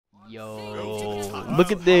Yo,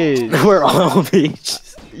 look at this. We're all beach.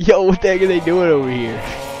 Yo, what the heck are they doing over here?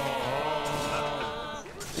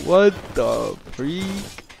 What the freak?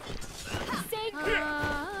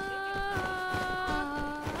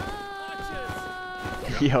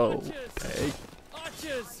 Yo, dang.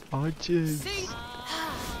 Arches.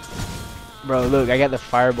 Bro, look, I got the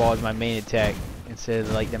fireball as my main attack instead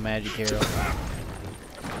of like the magic arrow.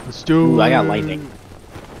 Let's do it. I got lightning.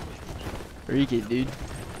 Freak it, dude.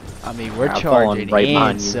 I mean, we're I'm charging right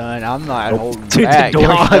in, you. son. I'm not holding Dude, the back, door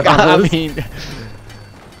dog. I closed. mean,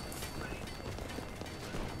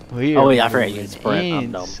 we Oh are wait, I forgot you moving sprint. I'm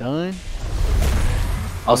in, dumb. son.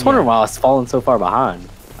 I was wondering why I was falling so far behind.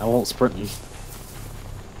 I won't sprint.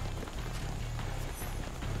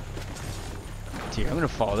 Dude, I'm gonna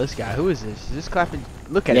follow this guy. Who is this? Is this clapping?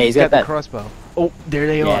 Look at Yeah, him. he's He's got got the that- crossbow. Oh, there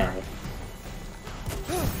they Yeah. are.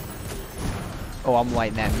 Oh, I'm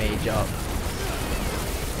lighting that mage up.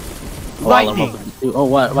 Lightning! Oh,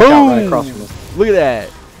 what? Watch out right across Boom! from us. Look at that.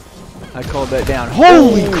 I called that down.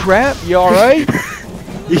 Holy crap! You alright?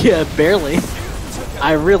 Yeah, barely.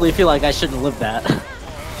 I really feel like I shouldn't live that.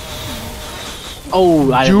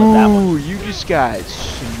 Oh, I didn't live that one. Dude, you just got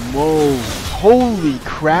smoked. Holy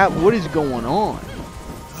crap, what is going on?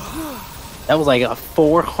 That was like a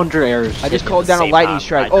 400 arrows. I just called down a lightning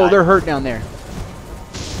strike. Oh, they're hurt down there.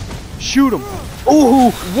 Shoot them. Oh,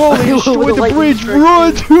 whoa, they destroyed the bridge.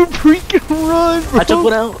 Run, dude, freaking run, bro. I took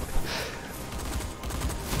one out.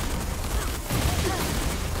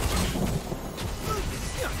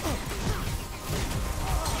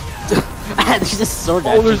 There's just sword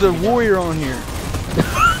Oh, there's a warrior on here.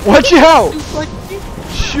 Watch out!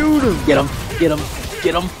 Shoot him. Get him, get him,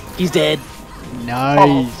 get him. He's dead.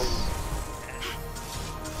 Nice.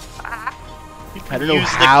 I don't know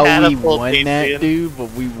how we won that, dude,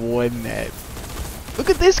 but we won that. Look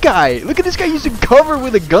at this guy. Look at this guy using cover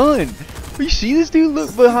with a gun. You see this dude?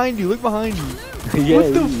 Look behind you. Look behind you. Yeah,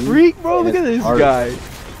 what the freak, bro? Look at this hard. guy.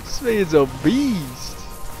 This man's a beast.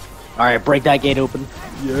 Alright, break that gate open.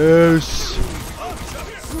 Yes.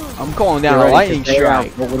 I'm calling down a lightning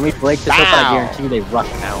strike. But when we break this up, I guarantee they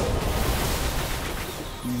rush out.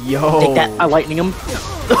 Yo. Take that, I'm lightning him.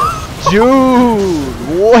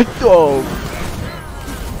 Dude, what the?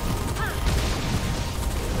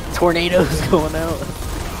 Tornadoes going out.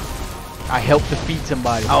 I helped defeat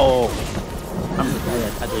somebody. Oh.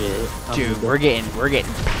 Dude, we're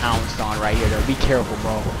getting pounced on right here though. Be careful,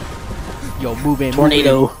 bro. Yo, move in.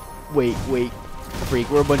 Tornado. Move in. Wait. Freak,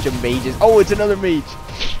 we're a bunch of mages. Oh, it's another mage.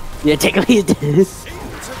 Yeah, take him. He's dead.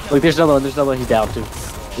 Look, there's another one. There's another one. He's down too.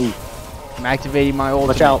 Ooh. I'm activating my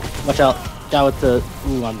ultimate. Watch out. Watch out. Down with the.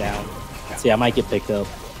 Ooh, I'm down. See, I might get picked up.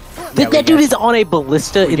 Yeah, that dude is on a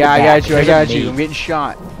ballista in the back. I got you. I There's got a you. I'm mage. getting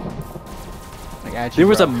shot. I got you. There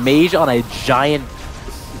was bro. a mage on a giant.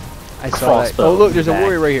 I saw that. crossbow Oh, look, in there's the a back.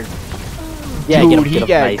 warrior right here. Yeah, Dude, get him, he get him.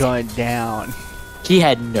 got Nice. gunned down. He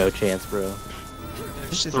had no chance, bro.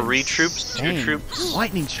 This is 3 troops, 2 insane. troops.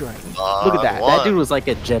 Lightning strike. Look at that. That dude was like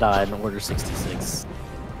a Jedi in Order 66.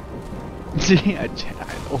 Yeah,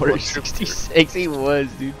 Jedi Order One troop. 66. He was,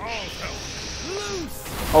 dude.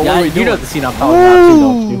 Oh, Yeah, what are we you doing? know the scene I'm talking about too,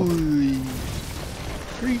 don't you? Holy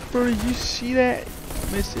freak, bro, did you see that?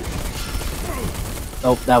 Miss it.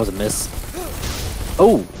 Oh, that was a miss.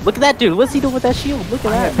 Oh, look at that dude. What's he doing with that shield? Look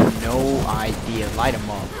at I that. have no idea. Light him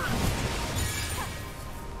up.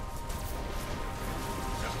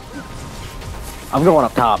 I'm going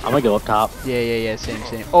up top. I'm gonna go up top. Yeah,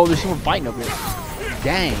 same. Oh, there's someone fighting up here.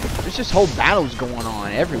 Dang, there's just whole battles going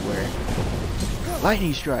on everywhere.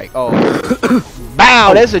 Lightning strike. Oh.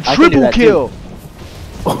 Bow, that's a I can do triple that kill.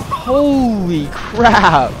 Holy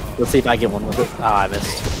crap. Let's see if I get one with it. Ah, I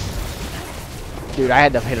missed. Dude, I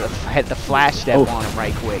had to flash step on him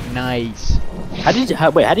right quick. Nice. Wait, how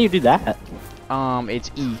do you do that?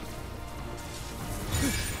 It's E.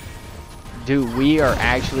 Dude, we are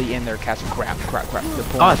actually in their castle. Crap.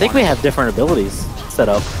 Oh, I think we have different abilities set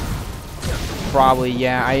up. Probably,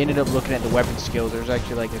 yeah. I ended up looking at the weapon skills. There's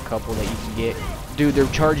actually like a couple that you can get. Dude, they're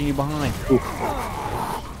charging you behind. Oof.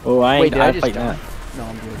 Oh, I Wait, ain't did I just fight die? that. No,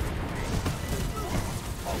 I'm good.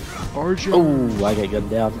 Archer. Oh, I got gunned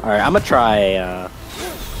down. Alright, I'm gonna try,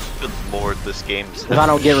 Good lord, this game's. if I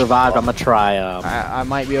don't get revived, I'm gonna try, I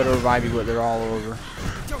might be able to revive you, but they're all over.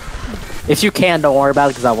 if you can, don't worry about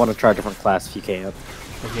it, because I want to try a different class if you can.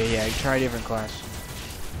 Okay, yeah, try a different class.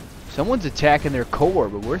 Someone's attacking their core,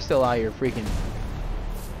 but we're still out here freaking...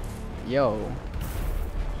 Yo.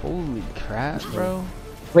 Holy crap, bro.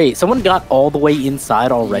 Wait, someone got all the way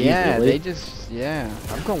inside already? Yeah, really? they just... Yeah,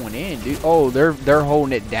 I'm going in, dude. Oh, they're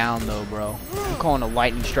holding it down, though, bro. I'm calling a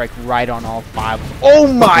lightning strike right on all 5. Oh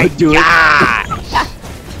my gosh!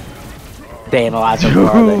 staying alive no more,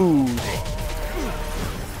 are they? Dude.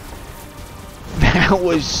 That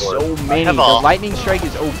was so many. The lightning strike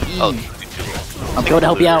is OP. Oh, I'm going to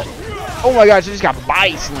help you out. Oh my gosh, I just got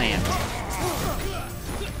body slammed.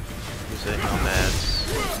 Who's it?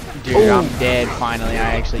 Nomads. Dude, Ooh. I'm dead finally.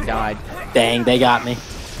 I actually died. Dang, they got me.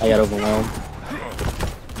 I got overwhelmed.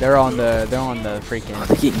 They're on the freaking.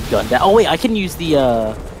 They're getting gunned down. Oh wait, I can use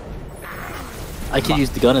the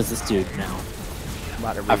gun as this dude now.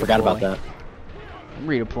 I forgot about that. I'm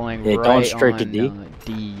redeploying Yeah, right going straight to on D.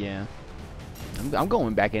 D, yeah. I'm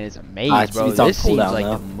going back in as a maze, It's bro. on This seems cooldown like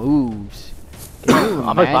now. the moves. Can you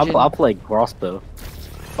imagine? I'll play crossbow.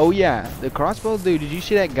 Oh yeah, the crossbow, dude. Did you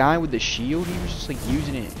see that guy with the shield? He was just like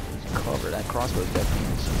using it as cover. That crossbow's definitely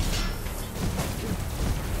insane.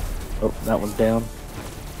 Oh, that one's down.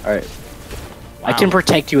 Alright. Wow. I can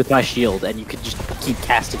protect you with my shield, and you can just keep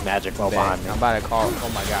casting magic while behind me. I'm about to call.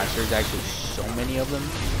 Oh my gosh, there's actually so many of them.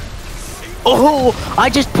 Oh! I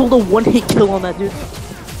just pulled a one-hit kill on that dude.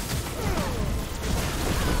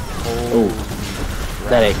 Oh,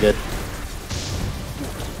 that ain't good.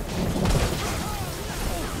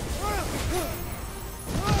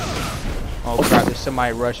 Oh crap, there's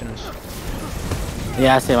somebody rushing us.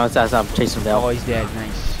 Yeah, I see him. I'm chasing him down. Oh, he's dead.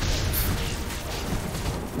 Nice.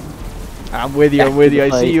 I'm with you. I'm with you. I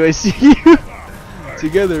see you. I see you.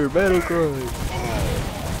 Together, battle cry.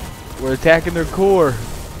 We're attacking their core.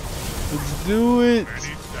 Let's do it.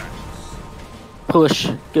 Push.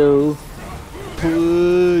 Go.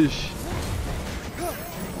 Push.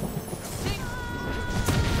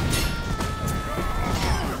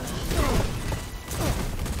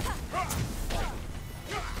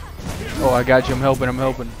 Oh, I got you. I'm helping. I'm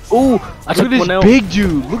helping. Ooh! I Look took at this one out. big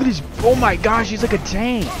dude. Look at this. Oh my gosh, he's like a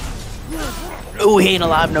tank. Ooh, he ain't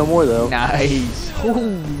alive no more though. Nice.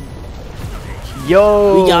 Ooh.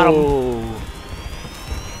 Yo. We got him.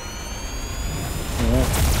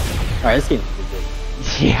 Alright, this game's pretty good.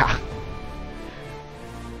 Yeah.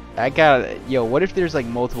 I got. Yo, what if there's like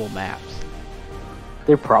multiple maps?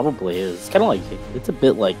 There probably is. It's kind of like, it's a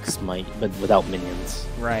bit like Smite, but without minions.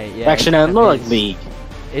 Right. Yeah. Actually, no, more like League.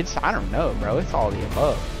 It's, I don't know, bro. It's all the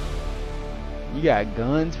above. You got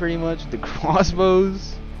guns pretty much, the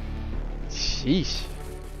crossbows. Sheesh.